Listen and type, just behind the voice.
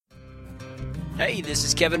Hey, this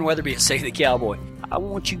is Kevin Weatherby at Say the Cowboy. I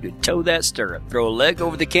want you to toe that stirrup, throw a leg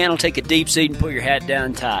over the cantle, take a deep seat, and put your hat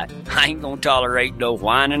down tight. I ain't gonna tolerate no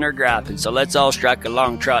whining or griping, so let's all strike a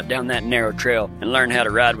long trot down that narrow trail and learn how to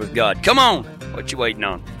ride with God. Come on! What you waiting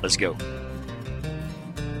on? Let's go.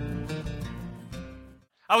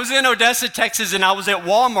 I was in Odessa, Texas, and I was at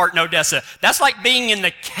Walmart in Odessa. That's like being in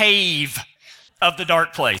the cave of the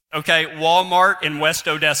dark place, okay? Walmart in West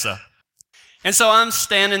Odessa. And so I'm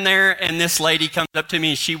standing there, and this lady comes up to me,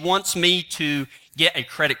 and she wants me to get a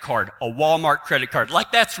credit card, a Walmart credit card.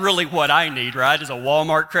 Like, that's really what I need, right, is a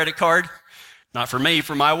Walmart credit card? Not for me,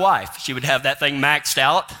 for my wife. She would have that thing maxed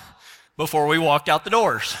out before we walked out the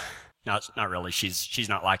doors. No, it's not really. She's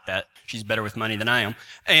not like that. She's better with money than I am.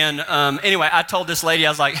 And anyway, I told this lady,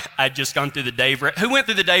 I was like, I'd just gone through who went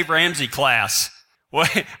through the Dave Ramsey class? Well,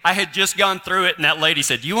 I had just gone through it, and that lady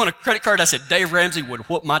said, do you want a credit card? I said, Dave Ramsey would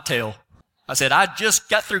whoop my tail. I said, I just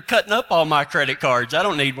got through cutting up all my credit cards. I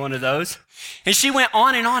don't need one of those. And she went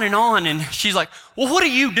on and on and on, and she's like, well, what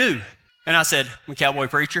do you do? And I said, I'm a cowboy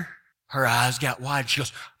preacher. Her eyes got wide. She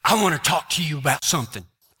goes, I want to talk to you about something.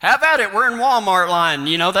 Have at it. We're in Walmart line.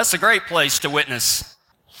 You know, that's a great place to witness.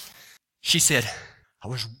 She said, I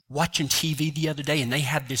was watching TV the other day, and they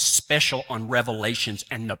had this special on Revelations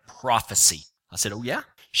and the prophecy. I said, oh, yeah?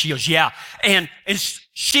 She goes, yeah. And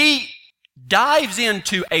she dives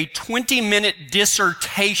into a 20-minute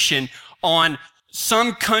dissertation on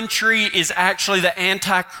some country is actually the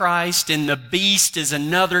Antichrist and the beast is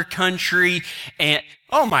another country. And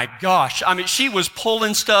oh my gosh, I mean, she was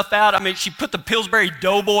pulling stuff out. I mean, she put the Pillsbury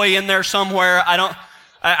Doughboy in there somewhere.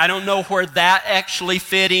 I don't know where that actually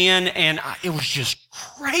fit in. And it was just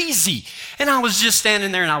crazy. And I was just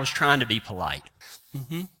standing there and I was trying to be polite.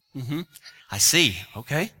 I see.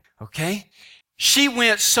 Okay. She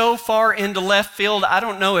went so far into left field, I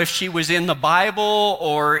don't know if she was in the Bible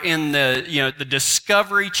or in the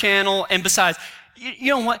Discovery Channel. And besides, you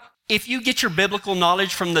know what? If you get your biblical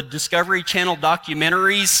knowledge from the Discovery Channel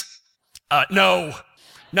documentaries,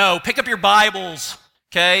 no, pick up your Bibles,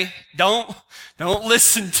 okay? Don't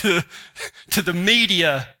listen to the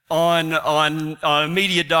media on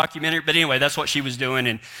media documentary. But anyway, that's what she was doing.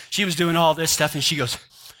 And she was doing all this stuff. And she goes,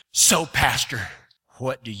 so Pastor,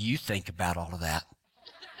 what do you think about all of that?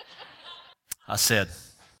 I said,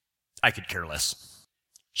 I could care less.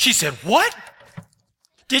 She said, what?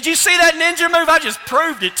 Did you see that ninja move? I just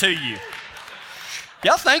proved it to you.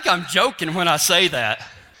 Y'all think I'm joking when I say that.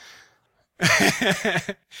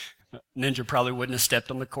 Ninja probably wouldn't have stepped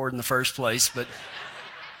on the cord in the first place, but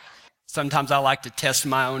sometimes I like to test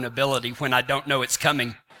my own ability when I don't know it's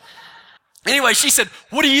coming. Anyway, she said,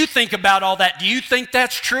 what do you think about all that? Do you think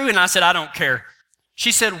that's true? And I said, I don't care.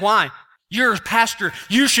 She said, why? You're a pastor.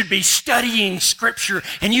 You should be studying Scripture,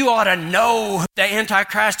 and you ought to know who the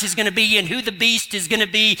Antichrist is going to be and who the beast is going to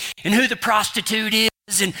be and who the prostitute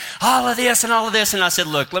is and all of this and all of this. And I said,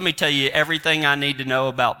 look, let me tell you, everything I need to know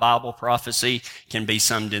about Bible prophecy can be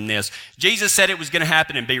summed in this. Jesus said it was going to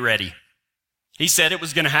happen, and be ready. He said it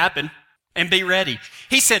was going to happen. And be ready.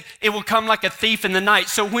 He said, it will come like a thief in the night.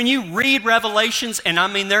 So when you read Revelations, and I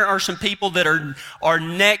mean, there are some people that are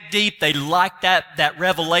neck deep. They like that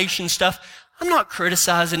Revelation stuff. I'm not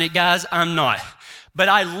criticizing it, guys. I'm not. But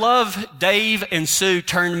I love Dave and Sue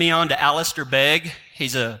turned me on to Alistair Begg.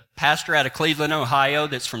 He's a pastor out of Cleveland, Ohio,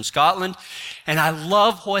 that's from Scotland. And I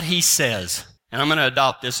love what he says. And I'm going to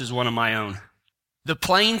adopt this as one of my own. The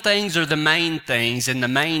plain things are the main things, and the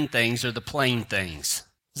main things are the plain things.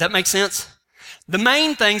 Does that make sense? The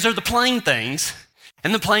main things are the plain things,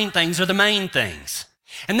 and the plain things are the main things.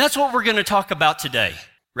 And that's what we're going to talk about today.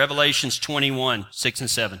 Revelations 21, 6 and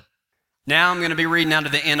 7. Now I'm going to be reading out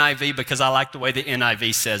of the NIV because I like the way the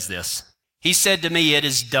NIV says this. He said to me, it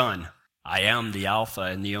is done. I am the Alpha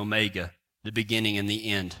and the Omega, the beginning and the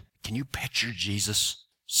end. Can you picture Jesus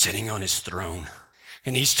sitting on his throne?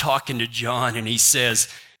 And he's talking to John, and he says,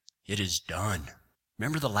 it is done.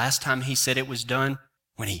 Remember the last time he said it was done?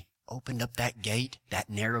 When he opened up that gate, that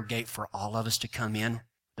narrow gate for all of us to come in,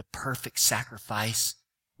 the perfect sacrifice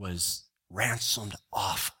was ransomed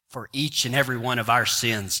off for each and every one of our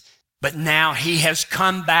sins. But now he has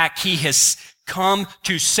come back. He has come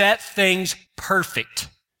to set things perfect,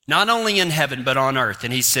 not only in heaven, but on earth.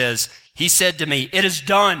 And he said to me, it is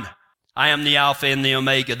done. I am the Alpha and the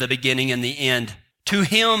Omega, the beginning and the end. To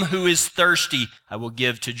him who is thirsty, I will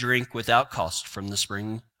give to drink without cost from the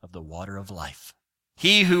spring of the water of life.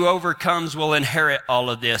 He who overcomes will inherit all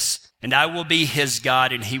of this, and I will be his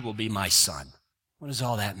God, and he will be my son. What does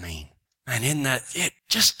all that mean? Man, isn't that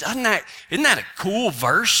a cool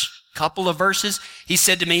verse? Couple of verses. He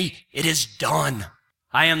said to me, it is done.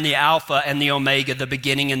 I am the Alpha and the Omega, the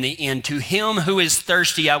beginning and the end. To him who is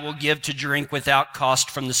thirsty, I will give to drink without cost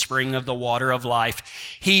from the spring of the water of life.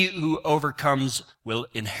 He who overcomes will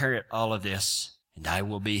inherit all of this, and I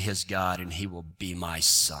will be his God, and he will be my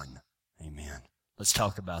son. Amen. Let's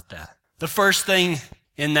talk about that. The first thing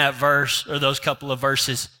in that verse, or those couple of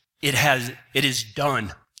verses, it is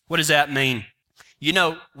done. What does that mean? You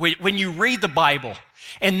know, when you read the Bible,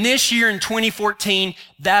 and this year in 2014,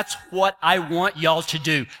 that's what I want y'all to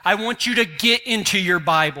do. I want you to get into your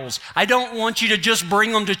Bibles. I don't want you to just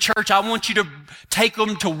bring them to church. I want you to take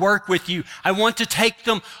them to work with you. I want to take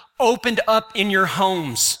them opened up in your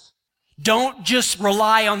homes. Don't just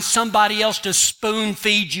rely on somebody else to spoon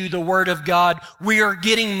feed you the Word of God. We are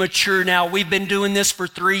getting mature now. We've been doing this for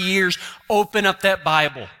 3 years. Open up that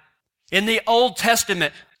Bible. In the Old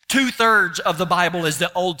Testament, 2/3 of the Bible is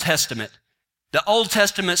the Old Testament. The Old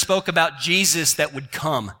Testament spoke about Jesus that would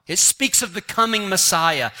come. It speaks of the coming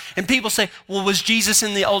Messiah. And people say, well, was Jesus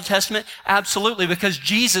in the Old Testament? Absolutely, because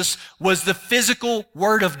Jesus was the physical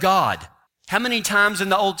Word of God. How many times in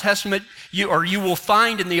the Old Testament, you will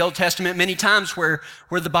find in the Old Testament many times where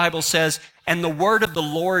the Bible says, and the word of the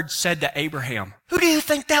Lord said to Abraham. Who do you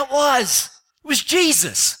think that was? It was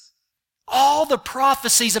Jesus. All the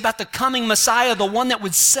prophecies about the coming Messiah, the one that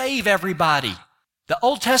would save everybody. The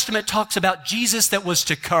Old Testament talks about Jesus that was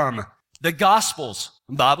to come. The Gospels,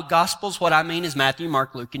 Bible Gospels, what I mean is Matthew,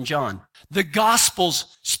 Mark, Luke, and John. The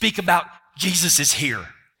Gospels speak about Jesus is here.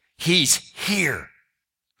 He's here.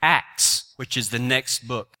 Acts, which is the next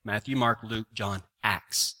book, Matthew, Mark, Luke, John,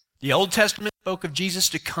 Acts. The Old Testament spoke of Jesus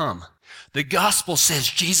to come. The Gospel says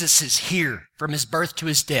Jesus is here from his birth to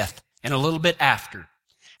his death and a little bit after.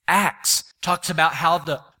 Acts talks about how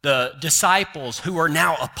the disciples who are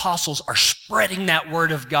now apostles are spreading that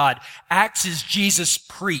word of God. Acts is Jesus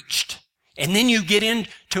preached. And then you get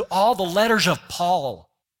into all the letters of Paul.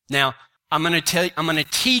 Now, I'm going to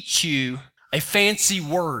teach you a fancy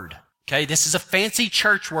word. Okay, this is a fancy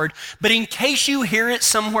church word, but in case you hear it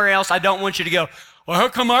somewhere else, I don't want you to go, well, how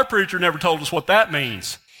come our preacher never told us what that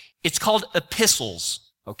means? It's called epistles.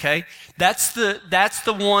 Okay, that's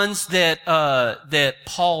the ones that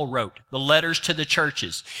Paul wrote, the letters to the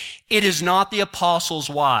churches. It is not the apostles'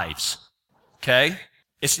 wives. Okay,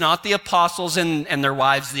 it's not the apostles and their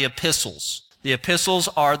wives, the epistles. The epistles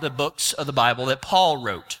are the books of the Bible that Paul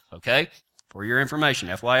wrote. Okay, for your information,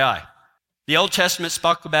 FYI. The Old Testament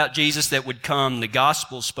spoke about Jesus that would come. The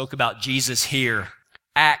Gospels spoke about Jesus here.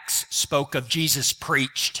 Acts spoke of Jesus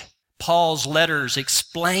preached. Paul's letters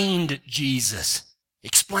explained Jesus.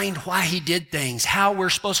 Explained why he did things, how we're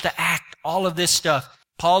supposed to act, all of this stuff.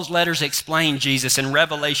 Paul's letters explain Jesus, and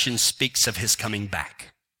Revelation speaks of his coming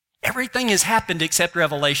back. Everything has happened except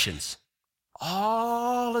Revelations.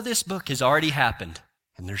 All of this book has already happened,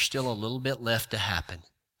 and there's still a little bit left to happen.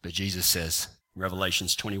 But Jesus says,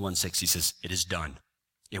 Revelations 21:6, he says, it is done.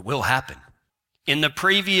 It will happen. In the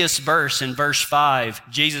previous verse, in verse 5,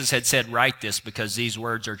 Jesus had said, write this because these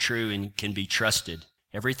words are true and can be trusted.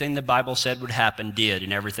 Everything the Bible said would happen did,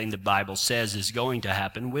 and everything the Bible says is going to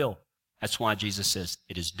happen will. That's why Jesus says,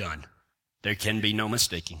 it is done. There can be no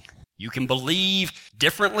mistaking. You can believe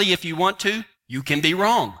differently if you want to. You can be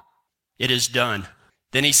wrong. It is done.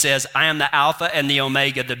 Then he says, I am the Alpha and the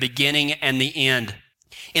Omega, the beginning and the end.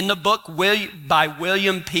 In the book by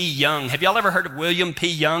William P. Young, have y'all ever heard of William P.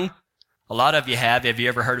 Young? A lot of you have. Have you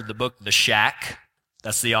ever heard of the book The Shack?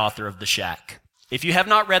 That's the author of The Shack. If you have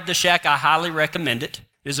not read The Shack, I highly recommend it.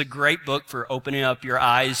 It is a great book for opening up your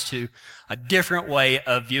eyes to a different way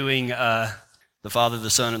of viewing the Father, the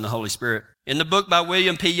Son, and the Holy Spirit. In the book by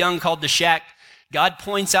William P. Young called The Shack, God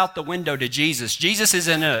points out the window to Jesus. Jesus is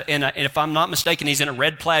in a, if I'm not mistaken, he's in a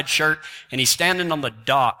red plaid shirt, and he's standing on the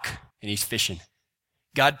dock, and he's fishing.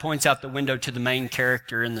 God points out the window to the main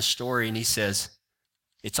character in the story, and he says,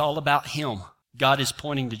 it's all about him. God is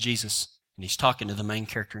pointing to Jesus. And he's talking to the main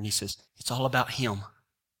character, and he says, it's all about him,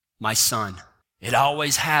 my son. It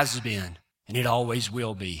always has been, and it always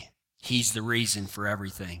will be. He's the reason for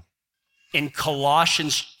everything. In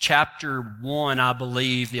Colossians chapter 1, I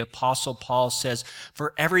believe, the Apostle Paul says,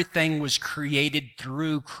 for everything was created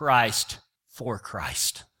through Christ, for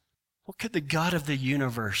Christ. What could the God of the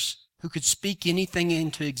universe, who could speak anything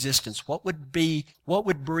into existence, what would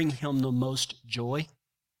bring him the most joy?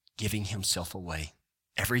 Giving himself away.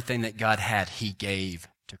 Everything that God had, he gave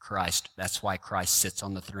to Christ. That's why Christ sits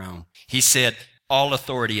on the throne. He said, all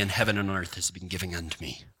authority in heaven and earth has been given unto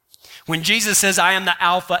me. When Jesus says, I am the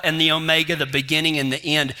Alpha and the Omega, the beginning and the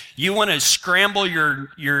end, you want to scramble your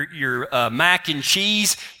mac and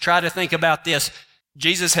cheese? Try to think about this.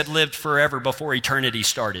 Jesus had lived forever before eternity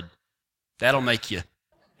started. That'll make you,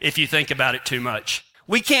 if you think about it too much.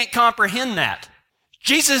 We can't comprehend that.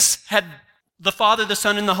 Jesus had, the Father, the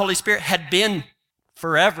Son, and the Holy Spirit had been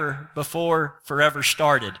forever before forever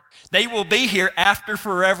started. They will be here after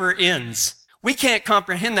forever ends. We can't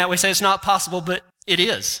comprehend that. We say it's not possible, but it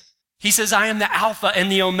is. He says, I am the Alpha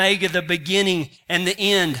and the Omega, the beginning and the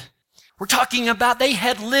end. We're talking about they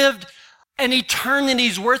had lived an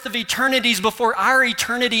eternity's worth of eternities before our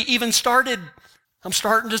eternity even started. I'm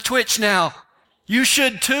starting to twitch now. You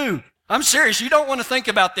should too. I'm serious. You don't want to think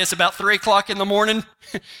about this about 3 o'clock in the morning.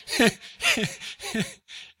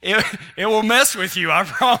 It will mess with you, I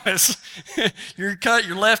promise. Your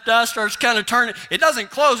left eye starts kind of turning. It doesn't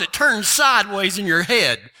close, it turns sideways in your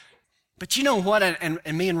head. But you know what?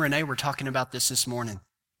 And me and Renee were talking about this morning.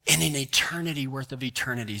 In an eternity worth of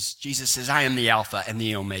eternities, Jesus says, I am the Alpha and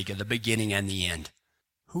the Omega, the beginning and the end.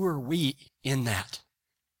 Who are we in that?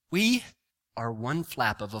 We are one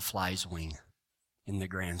flap of a fly's wing in the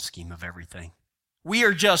grand scheme of everything. We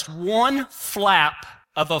are just one flap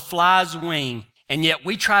of a fly's wing, and yet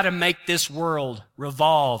we try to make this world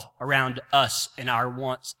revolve around us and our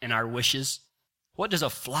wants and our wishes. What does a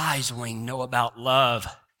fly's wing know about love,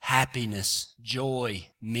 happiness, joy,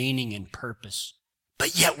 meaning, and purpose?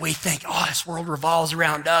 But yet we think, oh, this world revolves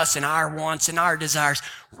around us and our wants and our desires.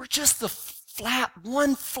 We're just the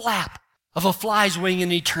one flap of a fly's wing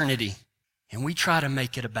in eternity. And we try to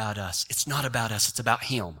make it about us. It's not about us, it's about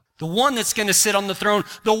Him. The one that's going to sit on the throne,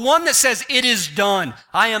 the one that says, it is done.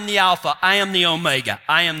 I am the Alpha, I am the Omega,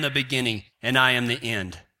 I am the beginning, and I am the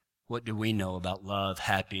end. What do we know about love,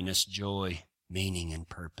 happiness, joy, meaning, and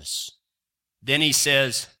purpose? Then He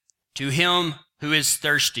says, to him who is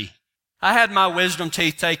thirsty. I had my wisdom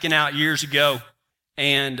teeth taken out years ago,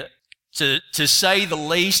 and to say the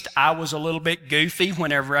least, I was a little bit goofy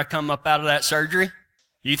whenever I come up out of that surgery.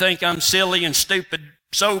 You think I'm silly and stupid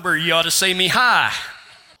sober, you ought to see me high.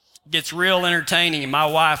 It gets real entertaining, and my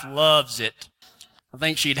wife loves it. I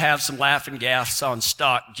think she'd have some laughing gas on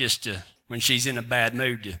stock just to, when she's in a bad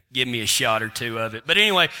mood, to give me a shot or two of it. But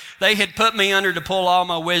anyway, they had put me under to pull all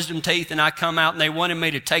my wisdom teeth, and I come out, and they wanted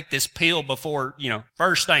me to take this pill before,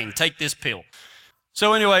 first thing, take this pill.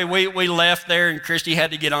 So anyway, we left there, and Christy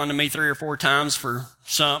had to get on to me 3 or 4 times for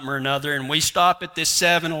something or another, and we stop at this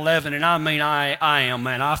 7-Eleven, and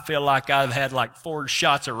I feel like I've had like 4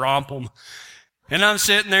 shots of Rompum. And I'm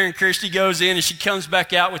sitting there, and Christy goes in, and she comes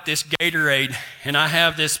back out with this Gatorade, and I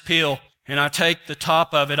have this pill, and I take the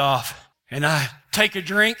top of it off, and I take a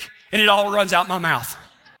drink, and it all runs out my mouth.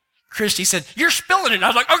 Christy said, you're spilling it. And I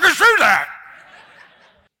was like, I can see that.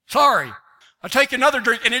 Sorry. I take another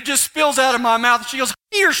drink, and it just spills out of my mouth. And she goes,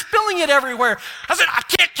 you're spilling it everywhere. I said, I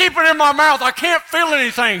can't keep it in my mouth. I can't feel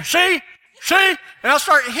anything. See? And I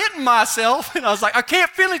start hitting myself, and I was like, I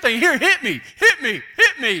can't feel anything. Here, hit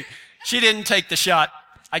me. She didn't take the shot.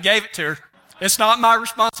 I gave it to her. It's not my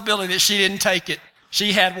responsibility that she didn't take it.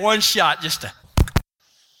 She had one shot just to...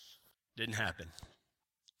 Didn't happen.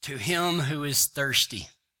 To him who is thirsty.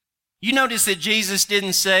 You notice that Jesus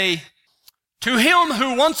didn't say, to him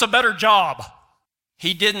who wants a better job.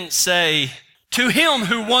 He didn't say, to him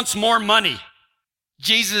who wants more money.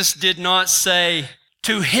 Jesus did not say,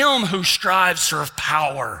 to him who strives for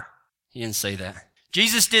power. He didn't say that.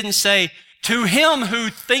 Jesus didn't say, to him who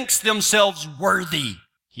thinks themselves worthy.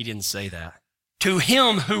 He didn't say that. To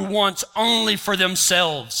him who wants only for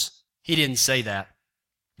themselves. He didn't say that.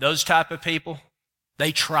 Those type of people,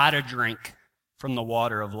 they try to drink from the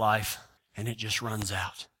water of life, and it just runs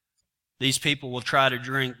out. These people will try to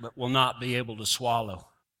drink, but will not be able to swallow.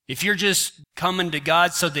 If you're just coming to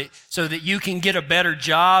God so that you can get a better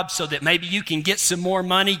job, so that maybe you can get some more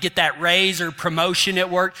money, get that raise or promotion at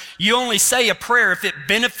work, you only say a prayer if it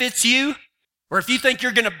benefits you, or if you think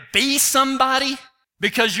you're going to be somebody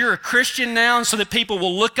because you're a Christian now and so that people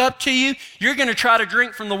will look up to you, you're going to try to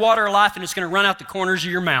drink from the water of life, and it's going to run out the corners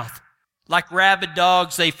of your mouth. Like rabid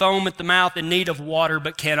dogs, they foam at the mouth in need of water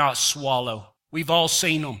but cannot swallow. We've all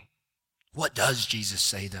seen them. What does Jesus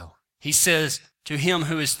say, though? He says, to him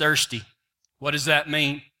who is thirsty. What does that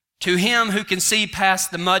mean? To him who can see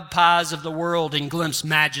past the mud pies of the world and glimpse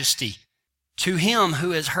majesty. To him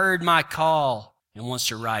who has heard my call and wants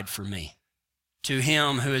to ride for me. To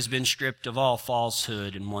him who has been stripped of all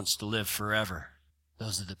falsehood and wants to live forever.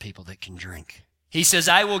 Those are the people that can drink. He says,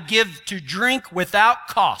 I will give to drink without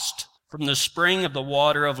cost from the spring of the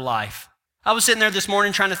water of life. I was sitting there this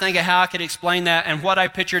morning trying to think of how I could explain that, and what I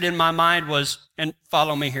pictured in my mind was, and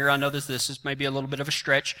follow me here, I know that this is maybe a little bit of a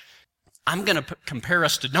stretch, I'm going to compare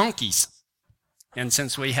us to donkeys. And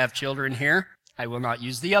since we have children here, I will not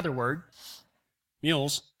use the other word,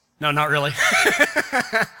 mules. No, not really.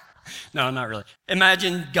 No, not really.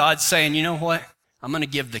 Imagine God saying, you know what? I'm going to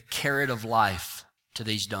give the carrot of life to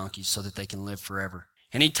these donkeys so that they can live forever.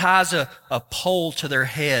 And he ties a pole to their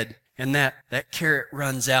head, and that carrot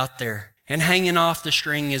runs out there. And hanging off the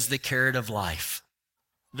string is the carrot of life.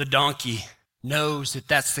 The donkey knows that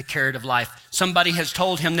that's the carrot of life. Somebody has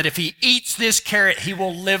told him that if he eats this carrot, he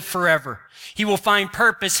will live forever. He will find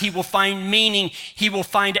purpose. He will find meaning. He will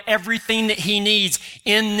find everything that he needs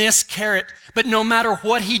in this carrot. But no matter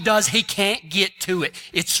what he does, he can't get to it.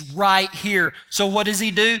 It's right here. So what does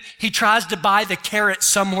he do? He tries to buy the carrot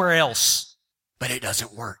somewhere else, but it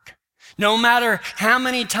doesn't work. No matter how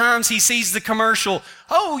many times he sees the commercial,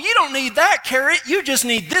 oh, you don't need that carrot. You just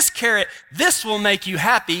need this carrot. This will make you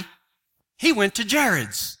happy. He went to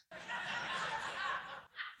Jared's.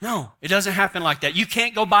 No, it doesn't happen like that. You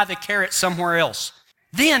can't go buy the carrot somewhere else.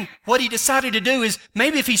 Then what he decided to do is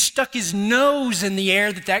maybe if he stuck his nose in the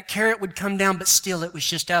air that carrot would come down, but still it was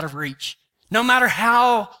just out of reach. No matter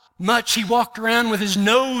how much he walked around with his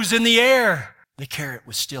nose in the air, the carrot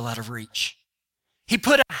was still out of reach. He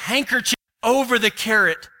put a handkerchief over the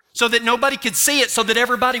carrot so that nobody could see it, so that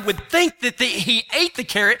everybody would think that he ate the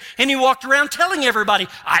carrot, and he walked around telling everybody,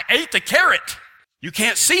 I ate the carrot. You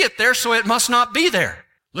can't see it there, so it must not be there.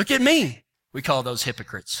 Look at me. We call those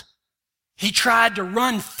hypocrites. He tried to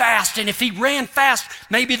run fast, and if he ran fast,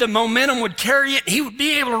 maybe the momentum would carry it, and he would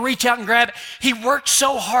be able to reach out and grab it. He worked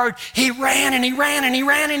so hard. He ran and he ran and he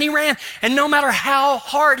ran and he ran. And no matter how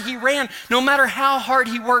hard he ran, no matter how hard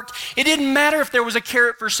he worked, it didn't matter if there was a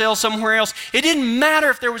carrot for sale somewhere else. It didn't matter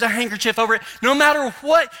if there was a handkerchief over it. No matter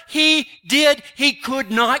what he did, he could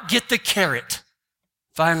not get the carrot.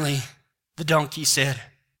 Finally, the donkey said,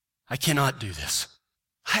 I cannot do this.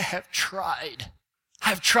 I have tried.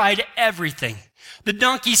 I've tried everything. The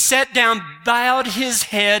donkey sat down, bowed his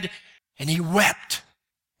head, and he wept.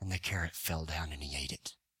 And the carrot fell down and he ate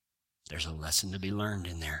it. There's a lesson to be learned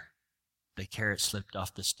in there. The carrot slipped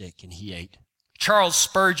off the stick and he ate. Charles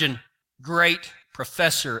Spurgeon, great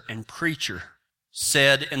professor and preacher,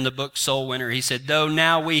 said in the book Soul Winner, he said, though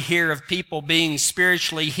now we hear of people being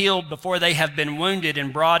spiritually healed before they have been wounded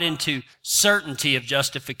and brought into certainty of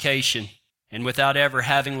justification, and without ever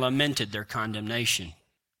having lamented their condemnation,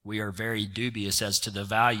 we are very dubious as to the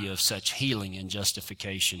value of such healing and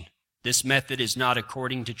justification. This method is not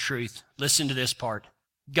according to truth. Listen to this part.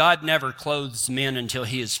 God never clothes men until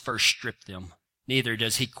he has first stripped them. Neither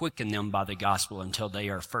does he quicken them by the gospel until they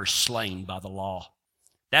are first slain by the law.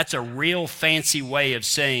 That's a real fancy way of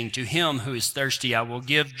saying, to him who is thirsty, I will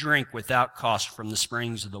give drink without cost from the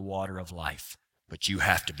springs of the water of life. But you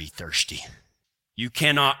have to be thirsty. You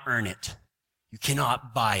cannot earn it. You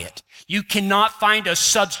cannot buy it. You cannot find a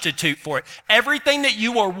substitute for it. Everything that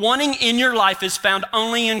you are wanting in your life is found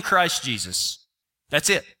only in Christ Jesus. That's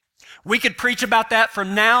it. We could preach about that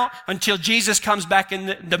from now until Jesus comes back,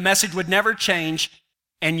 and the message would never change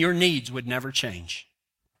and your needs would never change.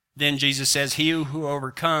 Then Jesus says, he who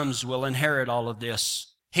overcomes will inherit all of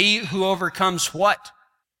this. He who overcomes what?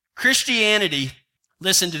 Christianity.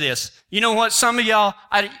 Listen to this. You know what? Some of y'all,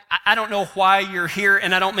 I don't know why you're here,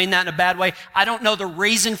 and I don't mean that in a bad way. I don't know the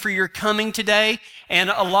reason for your coming today, and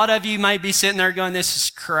a lot of you might be sitting there going, this is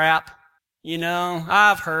crap. You know,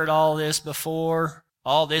 I've heard all this before,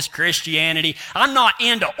 all this Christianity. I'm not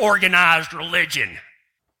into organized religion.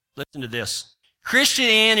 Listen to this.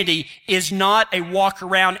 Christianity is not a walk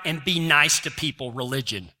around and be nice to people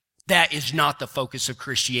religion. That is not the focus of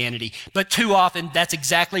Christianity. But too often, that's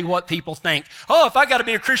exactly what people think. Oh, if I got to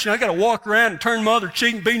be a Christian, I got to walk around and turn my other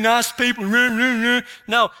cheek and be nice to people.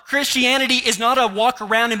 No, Christianity is not a walk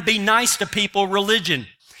around and be nice to people religion.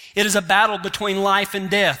 It is a battle between life and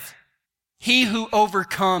death. He who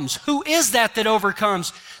overcomes. Who is that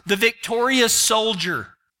overcomes? The victorious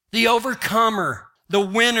soldier, the overcomer, the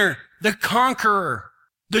winner, the conqueror,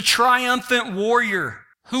 the triumphant warrior.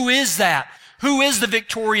 Who is that? Who is the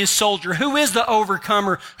victorious soldier? Who is the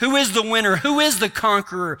overcomer? Who is the winner? Who is the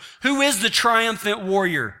conqueror? Who is the triumphant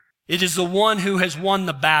warrior? It is the one who has won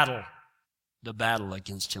the battle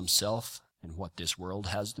against himself and what this world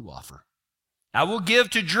has to offer. I will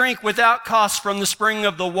give to drink without cost from the spring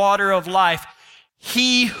of the water of life.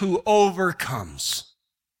 He who overcomes.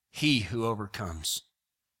 He who overcomes.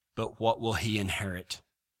 But what will he inherit?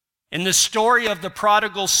 In the story of the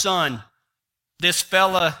prodigal son, this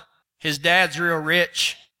fella, his dad's real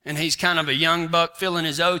rich, and he's kind of a young buck filling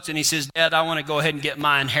his oats, and he says, Dad, I want to go ahead and get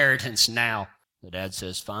my inheritance now. The dad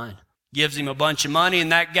says, fine. Gives him a bunch of money,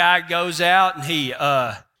 and that guy goes out, and he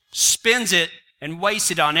spends it and wastes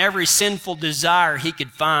it on every sinful desire he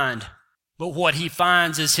could find. But what he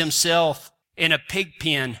finds is himself in a pig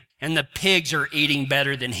pen, and the pigs are eating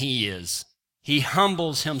better than he is. He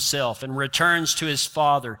humbles himself and returns to his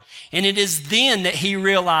father. And it is then that he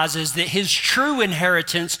realizes that his true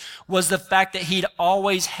inheritance was the fact that he'd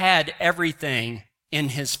always had everything in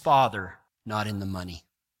his father, not in the money.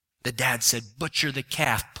 The dad said, butcher the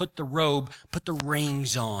calf, put the robe, put the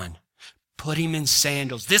rings on, put him in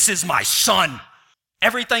sandals. This is my son.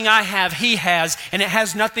 Everything I have, he has, and it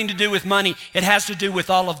has nothing to do with money. It has to do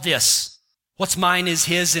with all of this. What's mine is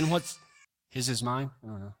his, and what's his is mine? I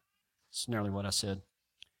don't know. It's nearly what I said.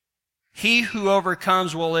 He who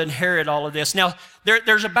overcomes will inherit all of this. Now,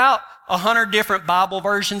 there's about 100 different Bible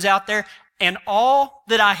versions out there, and all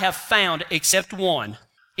that I have found, except one,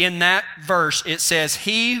 in that verse, it says,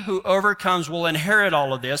 he who overcomes will inherit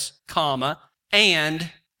all of this, comma,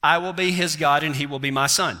 and I will be his God and he will be my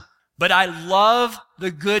son. But I love the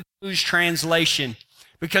Good News translation,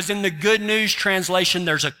 because in the Good News translation,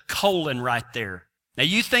 there's a colon right there. Now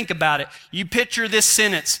you think about it. You picture this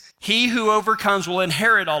sentence, he who overcomes will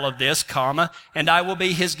inherit all of this, comma, and I will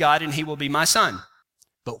be his God and he will be my son.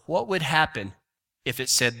 But what would happen if it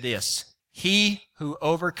said this? He who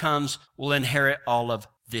overcomes will inherit all of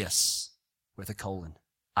this, with a colon.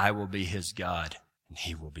 I will be his God and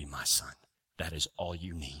he will be my son. That is all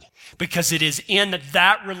you need. Because it is in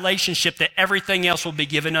that relationship that everything else will be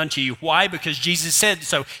given unto you. Why? Because Jesus said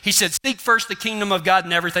so. He said, seek first the kingdom of God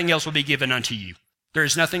and everything else will be given unto you. There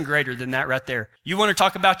is nothing greater than that right there. You want to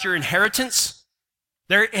talk about your inheritance?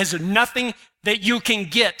 There is nothing that you can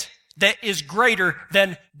get that is greater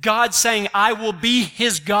than God saying, I will be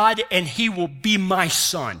his God and he will be my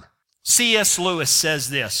son. C.S. Lewis says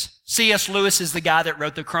this. C.S. Lewis is the guy that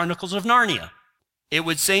wrote the Chronicles of Narnia. It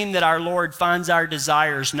would seem that our Lord finds our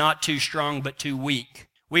desires not too strong but too weak.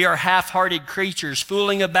 We are half-hearted creatures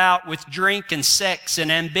fooling about with drink and sex and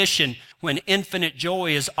ambition when infinite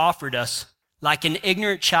joy is offered us. Like an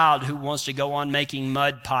ignorant child who wants to go on making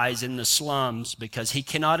mud pies in the slums because he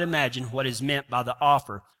cannot imagine what is meant by the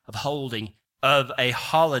offer of a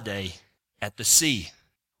holiday at the sea.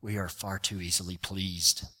 We are far too easily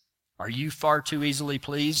pleased. Are you far too easily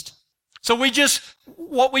pleased? So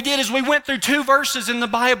what we did is we went through 2 verses in the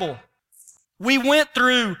Bible. We went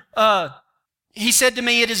through, he said to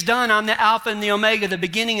me, it is done. I'm the Alpha and the Omega, the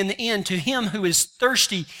beginning and the end. To him who is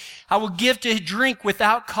thirsty, I will give to drink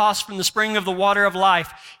without cost from the spring of the water of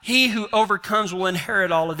life. He who overcomes will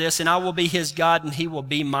inherit all of this, and I will be his God, and he will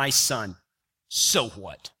be my son. So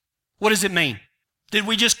what? What does it mean? Did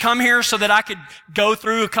we just come here so that I could go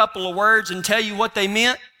through a couple of words and tell you what they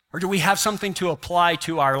meant? Or do we have something to apply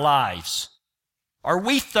to our lives? Are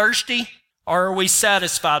we thirsty, or are we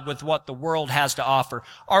satisfied with what the world has to offer?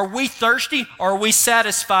 Are we thirsty, or are we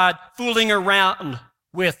satisfied fooling around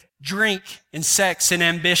with drink and sex and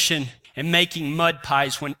ambition and making mud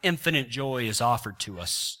pies when infinite joy is offered to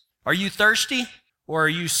us? Are you thirsty, or are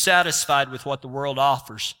you satisfied with what the world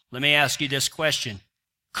offers? Let me ask you this question.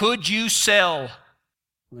 Could you sell,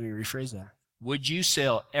 let me rephrase that. Would you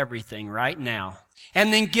sell everything right now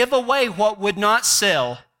and then give away what would not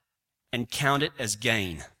sell and count it as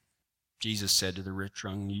gain? Jesus said to the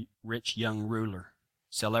rich young ruler,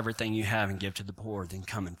 sell everything you have and give to the poor, then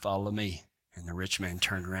come and follow me. And the rich man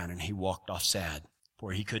turned around and he walked off sad,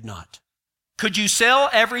 for he could not. Could you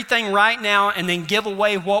sell everything right now and then give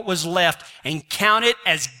away what was left and count it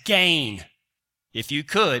as gain? If you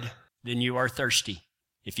could, then you are thirsty.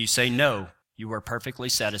 If you say no, you are perfectly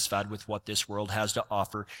satisfied with what this world has to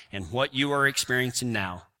offer, and what you are experiencing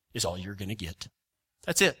now is all you're going to get.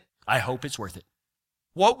 That's it. I hope it's worth it.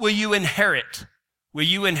 What will you inherit? Will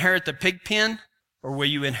you inherit the pig pen, or will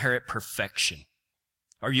you inherit perfection?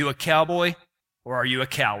 Are you a cowboy, or are you a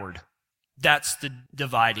coward? That's the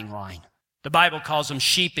dividing line. The Bible calls them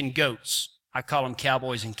sheep and goats. I call them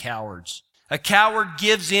cowboys and cowards. A coward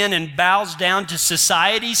gives in and bows down to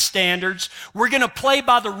society's standards. We're going to play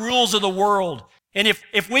by the rules of the world. And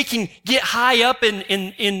if we can get high up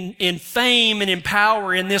in fame and in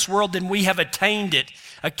power in this world, then we have attained it.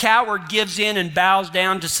 A coward gives in and bows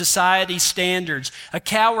down to society's standards. A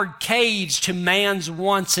coward caves to man's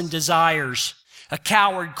wants and desires. A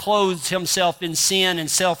coward clothes himself in sin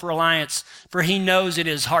and self-reliance, for he knows in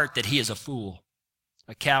his heart that he is a fool.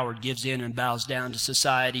 A coward gives in and bows down to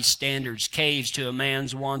society's standards, caves to a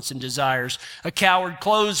man's wants and desires. A coward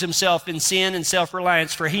clothes himself in sin and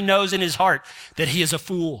self-reliance, for he knows in his heart that he is a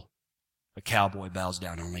fool. A cowboy bows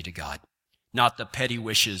down only to God, not the petty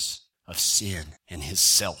wishes of sin and his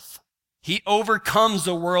self. He overcomes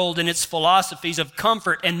the world and its philosophies of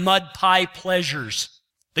comfort and mud pie pleasures.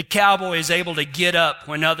 The cowboy is able to get up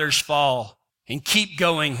when others fall and keep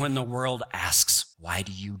going when the world asks, why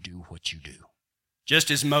do you do what you do?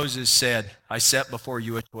 Just as Moses said, I set before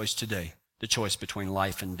you a choice today, the choice between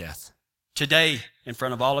life and death. Today, in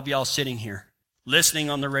front of all of y'all sitting here, listening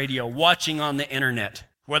on the radio, watching on the internet,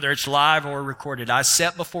 whether it's live or recorded, I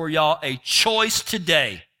set before y'all a choice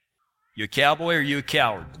today. You a cowboy or you a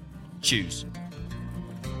coward? Choose.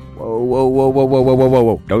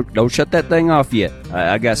 Whoa. Don't shut that thing off yet.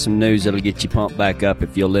 I got some news that'll get you pumped back up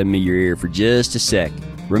if you'll lend me your ear for just a sec.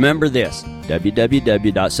 Remember this,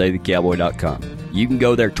 www.savethecowboy.com. You can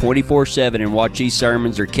go there 24/7 and watch these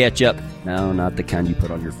sermons or catch up. No, not the kind you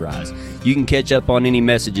put on your fries. You can catch up on any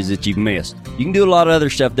messages that you've missed. You can do a lot of other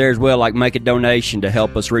stuff there as well, like make a donation to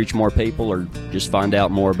help us reach more people or just find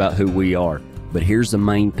out more about who we are. But here's the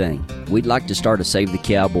main thing. We'd like to start a Save the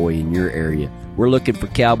Cowboy in your area. We're looking for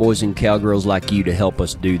cowboys and cowgirls like you to help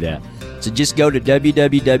us do that. So just go to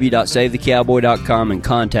www.savethecowboy.com and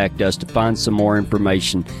contact us to find some more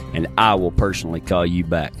information, and I will personally call you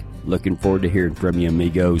back. Looking forward to hearing from you,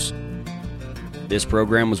 amigos. This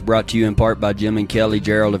program was brought to you in part by Jim and Kelly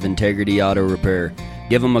Gerald of Integrity Auto Repair.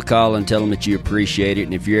 Give them a call and tell them that you appreciate it,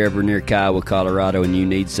 and if you're ever near Kiowa, Colorado, and you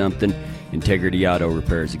need something, Integrity Auto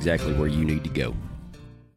Repair is exactly where you need to go.